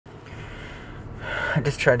I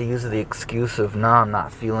just tried to use the excuse of, nah, I'm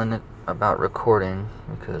not feeling it about recording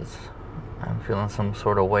because I'm feeling some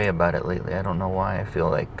sort of way about it lately. I don't know why. I feel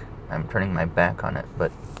like I'm turning my back on it,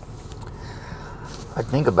 but I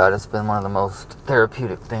think about it, it's been one of the most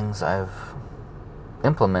therapeutic things I've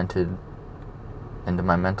implemented into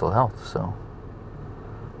my mental health. So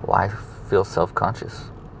why feel self-conscious?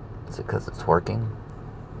 Is it because it's working?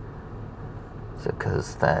 Is it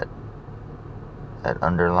because that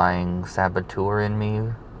underlying saboteur in me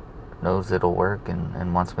knows it'll work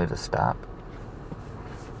and wants me to stop?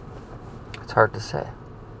 It's hard to say.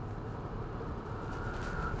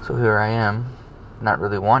 So here I am, not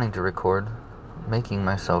really wanting to record, making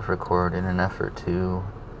myself record in an effort to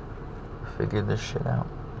figure this shit out.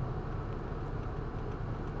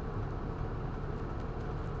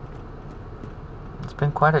 It's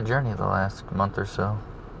been quite a journey the last month or so.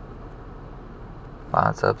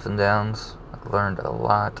 Lots of ups and downs. I've learned a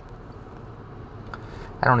lot.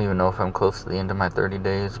 I don't even know if I'm close to the end of my 30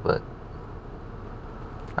 days, but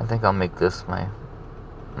I think I'll make this my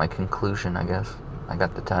conclusion, I guess. I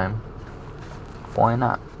got the time. Why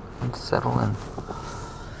not? Let's settle in.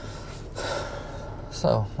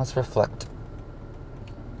 So, let's reflect.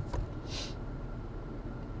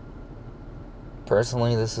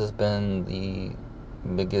 Personally, this has been the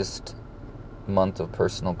biggest month of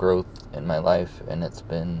personal growth in my life, and it's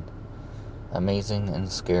been amazing and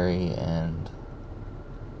scary, and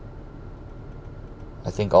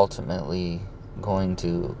I think ultimately going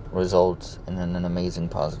to result in an amazing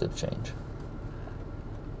positive change.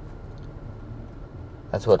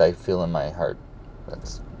 That's what I feel in my heart.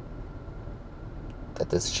 That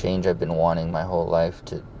this change I've been wanting my whole life,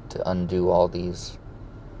 to undo all these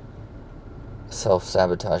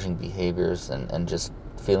self-sabotaging behaviors and just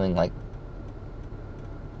feeling like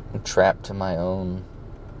I'm trapped to my own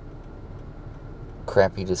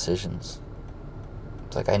crappy decisions.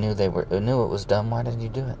 It's like I knew it was dumb. Why did you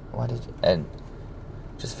do it? And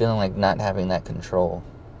just feeling like not having that control.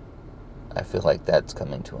 I feel like that's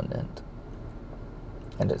coming to an end.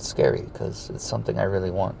 And it's scary because it's something I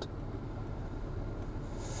really want.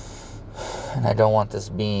 And I don't want this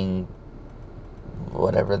being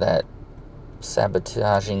whatever that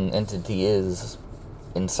sabotaging entity is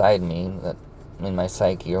inside me, that in my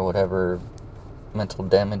psyche, or whatever mental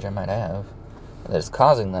damage I might have that is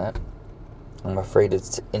causing that. I'm afraid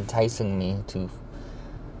it's enticing me to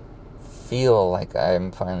feel like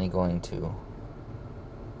I'm finally going to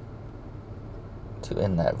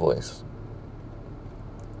end that voice.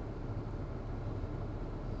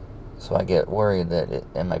 So I get worried that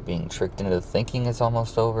am I being tricked into thinking it's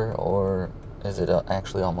almost over, or is it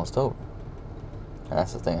actually almost over? And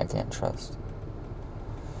that's the thing I can't trust.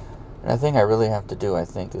 And the thing I really have to do, I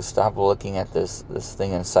think, is stop looking at this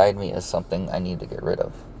thing inside me as something I need to get rid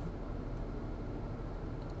of.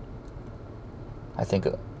 I think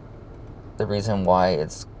the reason why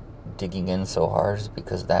it's digging in so hard is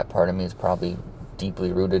because that part of me is probably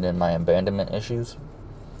deeply rooted in my abandonment issues.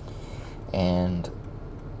 And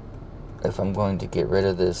if I'm going to get rid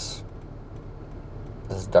of this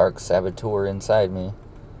dark saboteur inside me,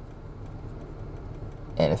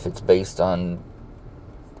 and if it's based on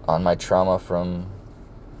my trauma from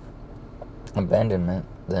abandonment,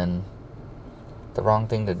 then the wrong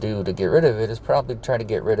thing to do to get rid of it is probably try to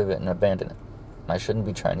get rid of it and abandon it. I shouldn't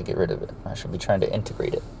be trying to get rid of it. I should be trying to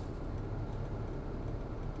integrate it.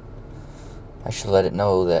 I should let it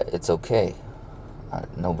know that it's okay.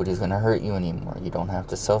 Nobody's going to hurt you anymore. You don't have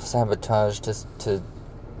to self-sabotage to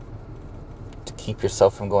keep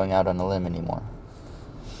yourself from going out on a limb anymore.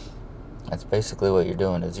 That's basically what you're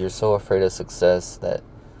doing, is you're so afraid of success that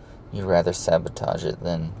you'd rather sabotage it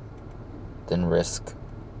than risk,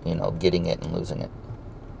 getting it and losing it.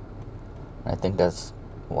 I think that's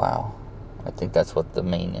what the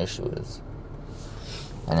main issue is.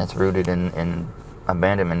 And it's rooted in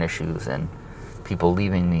abandonment issues and people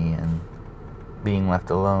leaving me and being left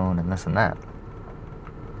alone and this and that.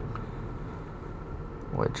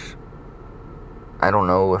 Which, I don't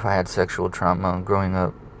know if I had sexual trauma growing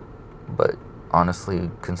up, but honestly,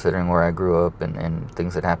 considering where I grew up and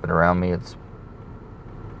things that happened around me, it's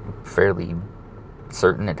fairly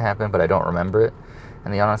certain it happened, but I don't remember it.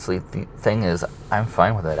 And the thing is, I'm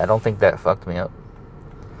fine with it. I don't think that fucked me up.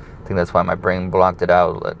 I think that's why my brain blocked it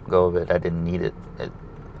out, let go of it. I didn't need it.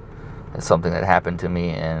 It's something that happened to me,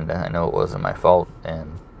 and I know it wasn't my fault,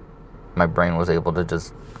 and my brain was able to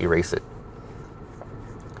just erase it.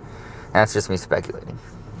 And that's just me speculating,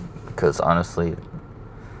 because honestly,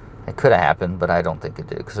 it could have happened, but I don't think it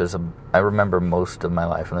did, because I remember most of my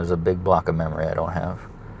life, and there's a big block of memory I don't have.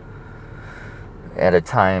 At a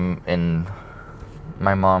time in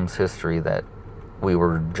my mom's history that we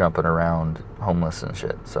were jumping around homeless and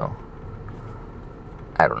shit. So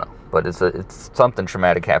I don't know, but it's something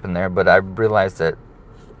traumatic happened there. But I realized that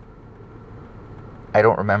I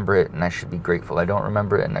don't remember it, and I should be grateful. I don't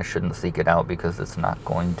remember it, and I shouldn't seek it out because it's not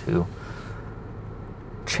going to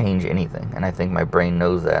change anything. And I think my brain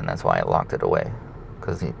knows that, and that's why I locked it away.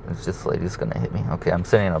 Because it's just lady's gonna hit me. Okay, I'm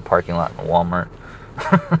sitting in a parking lot in a Walmart.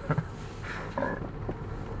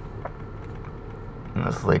 And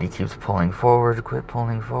this lady keeps pulling forward. Quit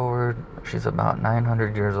pulling forward. She's about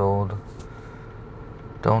 900 years old.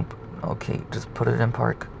 Don't. Okay, just put it in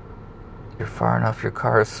park. You're far enough. Your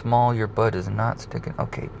car is small. Your butt is not sticking.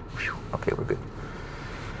 Okay. Okay, we're good.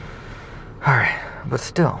 Alright. But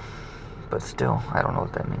still, I don't know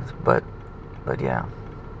what that means. But yeah.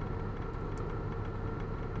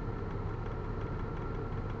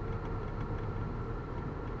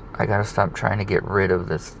 I gotta stop trying to get rid of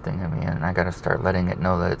this thing in me, and I gotta start letting it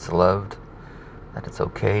know that it's loved, that it's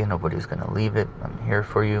okay, nobody's gonna leave it, I'm here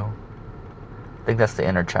for you. I think that's the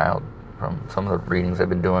inner child from some of the readings I've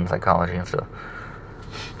been doing, psychology and stuff.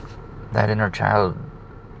 That inner child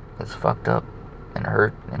is fucked up and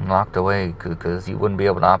hurt and locked away because you wouldn't be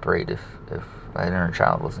able to operate if that inner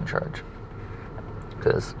child was in charge.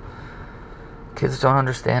 Because kids don't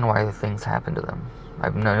understand why the things happen to them.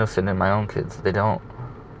 I've noticed it in my own kids. They don't.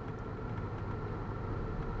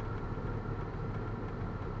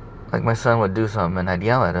 Like, my son would do something and I'd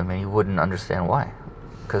yell at him and he wouldn't understand why.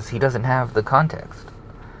 Because he doesn't have the context.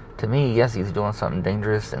 To me, yes, he's doing something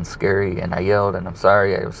dangerous and scary, and I yelled and I'm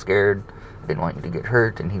sorry, I was scared, I didn't want you to get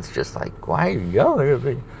hurt, and he's just like, why are you yelling at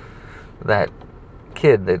me? That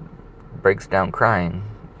kid that breaks down crying,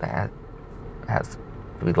 that has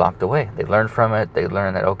to be locked away. They learn from it. They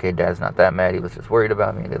learn that, okay, dad's not that mad, he was just worried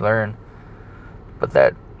about me. They learn. But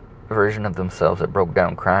that version of themselves that broke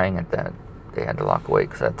down crying at that, they had to lock away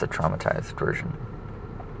because that's a traumatized version.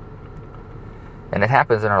 And it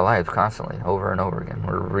happens in our lives constantly, over and over again.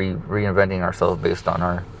 We're reinventing ourselves based on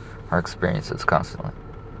our experiences constantly.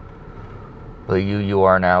 The you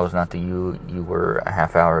are now is not the you were a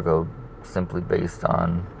half hour ago, simply based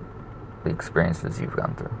on the experiences you've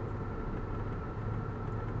gone through.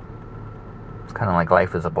 It's kind of like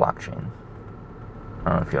life is a blockchain. I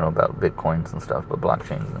don't know if you know about bitcoins and stuff, but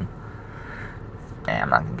blockchains and I'm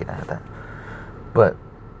not gonna get into that. But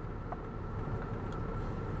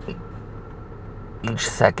each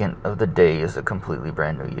second of the day is a completely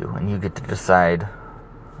brand new you, and you get to decide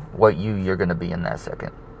what you're gonna be in that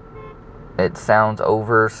second. It sounds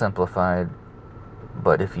oversimplified,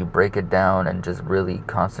 but if you break it down and just really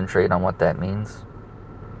concentrate on what that means,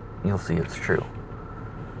 you'll see it's true.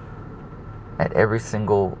 At every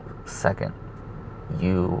single second,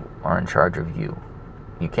 you are in charge of you.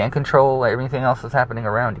 You can't control everything else that's happening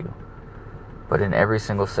around you, but in every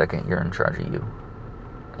single second, you're in charge of you,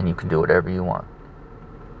 and you can do whatever you want.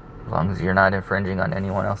 As long as you're not infringing on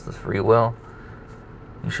anyone else's free will,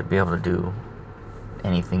 you should be able to do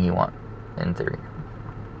anything you want, in theory.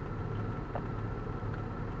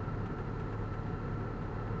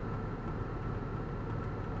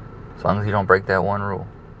 As long as you don't break that one rule.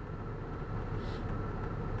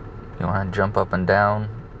 You want to jump up and down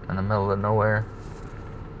in the middle of nowhere,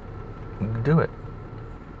 you can do it.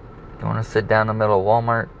 You want to sit down in the middle of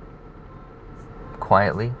Walmart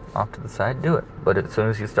quietly off to the side, do it. But as soon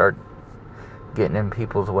as you start getting in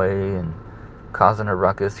people's way and causing a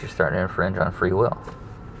ruckus, you're starting to infringe on free will.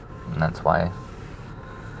 And that's why,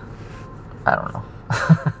 I don't know.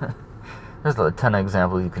 There's a ton of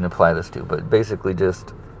examples you can apply this to, but basically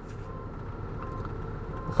just,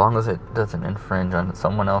 as long as it doesn't infringe on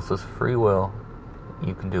someone else's free will,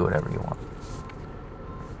 you can do whatever you want.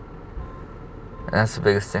 And that's the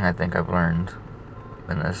biggest thing I think I've learned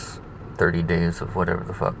in this 30 days of whatever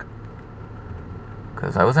the fuck.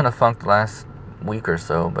 Because I was in a funk the last week or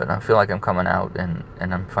so, but I feel like I'm coming out and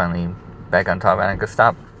I'm finally back on top. And I could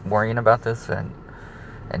stop worrying about this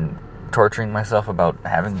and torturing myself about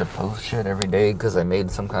having to post shit every day because I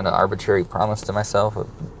made some kind of arbitrary promise to myself a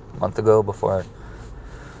month ago before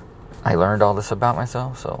I learned all this about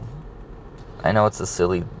myself. So I know it's a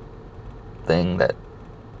silly thing that,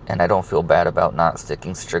 and I don't feel bad about not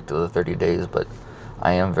sticking strict to the 30 days, but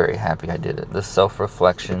I am very happy I did it. The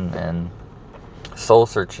self-reflection and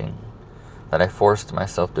soul-searching that I forced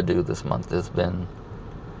myself to do this month has been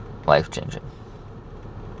life-changing.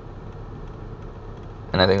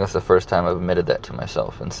 And I think that's the first time I've admitted that to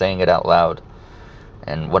myself and saying it out loud.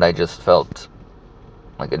 And what I just felt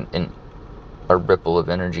like a ripple of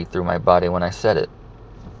energy through my body when I said it.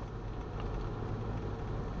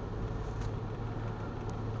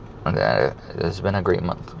 And it's been a great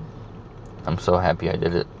month. I'm so happy I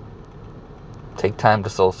did it. Take time to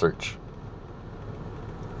soul search.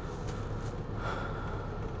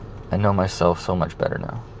 I know myself so much better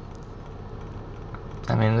now.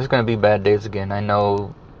 I mean, there's going to be bad days again. I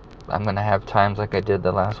know I'm going to have times like I did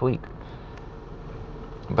the last week.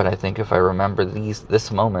 But I think if I remember this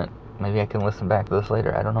moment, maybe I can listen back to this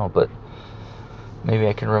later. I don't know, but maybe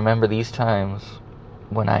I can remember these times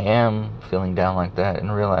when I am feeling down like that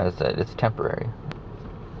and realize that it's temporary.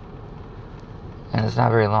 And it's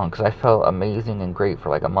not very long, because I felt amazing and great for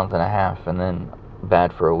like a month and a half, and then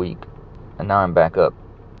bad for a week. And now I'm back up.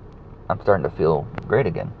 I'm starting to feel great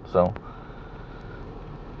again. So,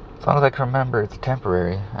 as long as I can remember it's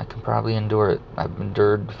temporary, I can probably endure it. I've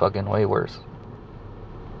endured fucking way worse.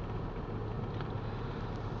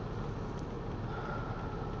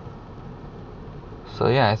 So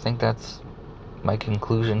yeah, I think that's my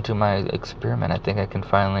conclusion to my experiment. I think I can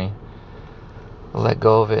finally let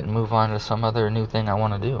go of it and move on to some other new thing I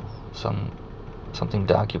want to do. Something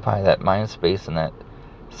to occupy that mind space and that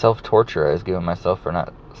self-torture I was giving myself for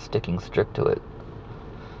not sticking strict to it.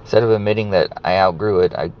 Instead of admitting that I outgrew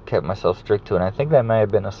it, I kept myself strict to it. And I think that may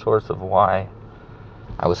have been a source of why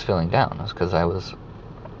I was feeling down. It was because I was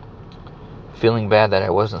feeling bad that I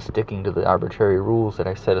wasn't sticking to the arbitrary rules that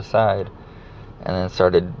I set aside, and then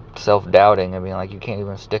started self-doubting and being like, you can't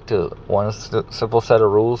even stick to one simple set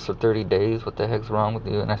of rules for 30 days. What the heck's wrong with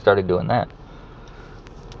you? And I started doing that.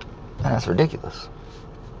 And that's ridiculous.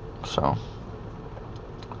 So,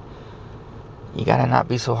 you gotta not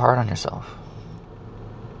be so hard on yourself.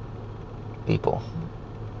 People,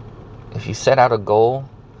 if you set out a goal,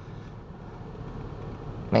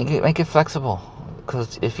 make it flexible.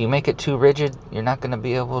 Because if you make it too rigid, you're not going to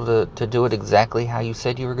be able to do it exactly how you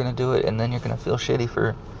said you were going to do it, and then you're going to feel shitty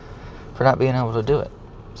for not being able to do it.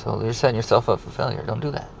 So you're setting yourself up for failure. Don't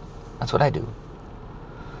do that. That's what I do.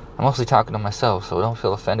 I'm mostly talking to myself, so don't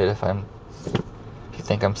feel offended if you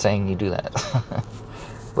think I'm saying you do that.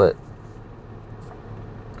 but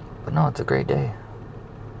no, it's a great day.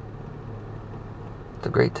 It's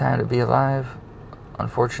a great time to be alive.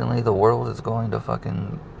 Unfortunately, the world is going to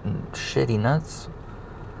fucking shitty nuts.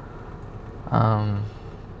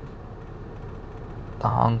 The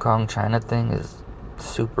Hong Kong China thing is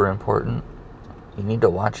super important. You need to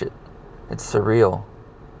watch it. It's surreal.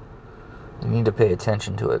 You need to pay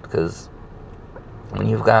attention to it, because when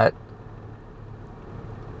you've got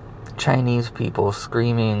Chinese people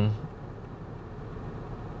screaming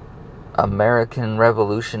American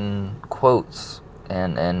Revolution quotes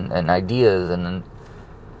and ideas, and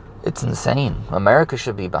it's insane. America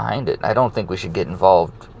should be behind it. I don't think we should get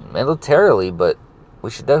involved militarily, but we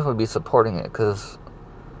should definitely be supporting it, because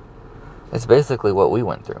it's basically what we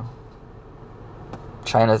went through.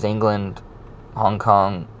 China's England, Hong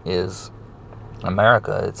Kong is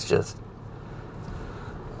America. It's just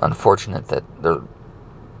unfortunate that they're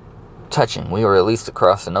touching. We were at least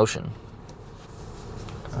across an ocean.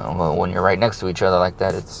 Well, when you're right next to each other like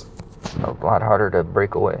that, it's a lot harder to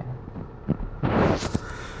break away.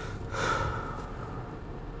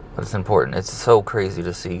 But it's important. It's so crazy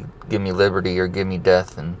to see "Give me liberty" or "Give me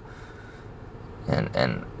death," and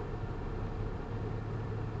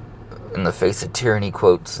in the face of tyranny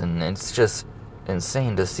quotes, and it's just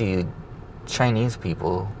insane to see Chinese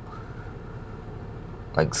people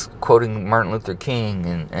like quoting Martin Luther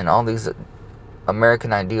King and all these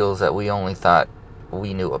American ideals that we only thought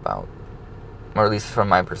we knew about, or at least from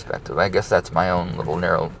my perspective. I guess that's my own little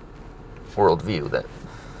narrow worldview that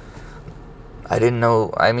I didn't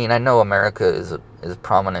know. I mean, I know America is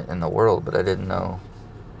prominent in the world, but I didn't know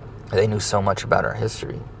they knew so much about our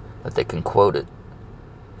history that they can quote it,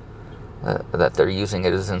 that they're using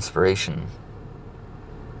it as inspiration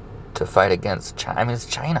to fight against China. I mean, it's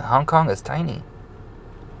China. Hong Kong is tiny.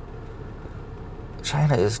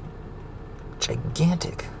 China is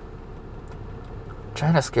gigantic.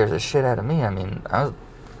 China scares the shit out of me. I mean, I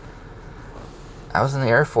was in the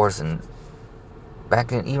Air Force, and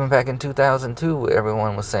even back in 2002,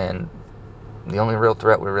 everyone was saying the only real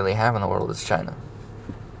threat we really have in the world is China.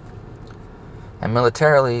 And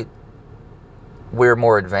militarily, we're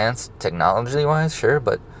more advanced technology-wise, sure,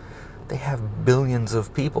 but they have billions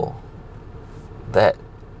of people that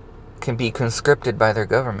can be conscripted by their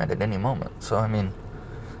government at any moment. So, I mean,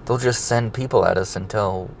 they'll just send people at us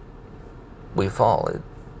until we fall.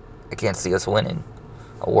 I can't see us winning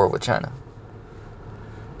a war with China.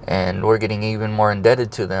 And we're getting even more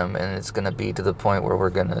indebted to them, and it's going to be to the point where we're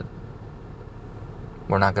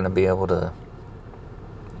not going to be able to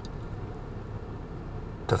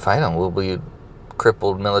fight them. We'll be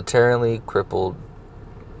crippled militarily, crippled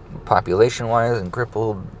population-wise, and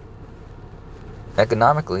crippled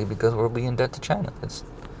economically, because we'll be in debt to China.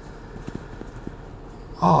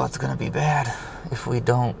 Oh, it's gonna be bad if we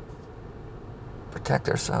don't protect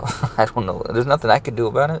ourselves. I don't know. There's nothing I can do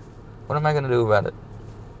about it. What am I gonna do about it?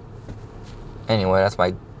 Anyway, that's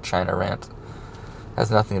my China rant.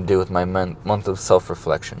 Has nothing to do with my month of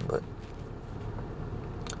self-reflection, but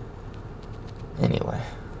anyway.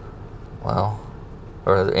 Well,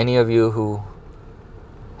 or any of you who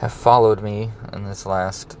have followed me in this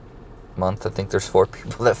last month, I think there's 4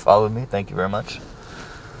 people that followed me. Thank you very much.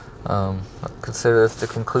 Consider this the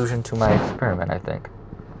conclusion to my experiment, I think.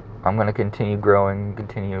 I'm going to continue growing,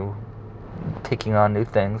 continue taking on new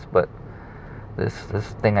things, but this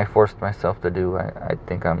thing I forced myself to do, I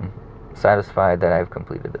think I'm satisfied that I've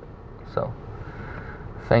completed it. So,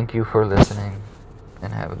 thank you for listening,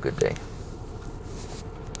 and have a good day.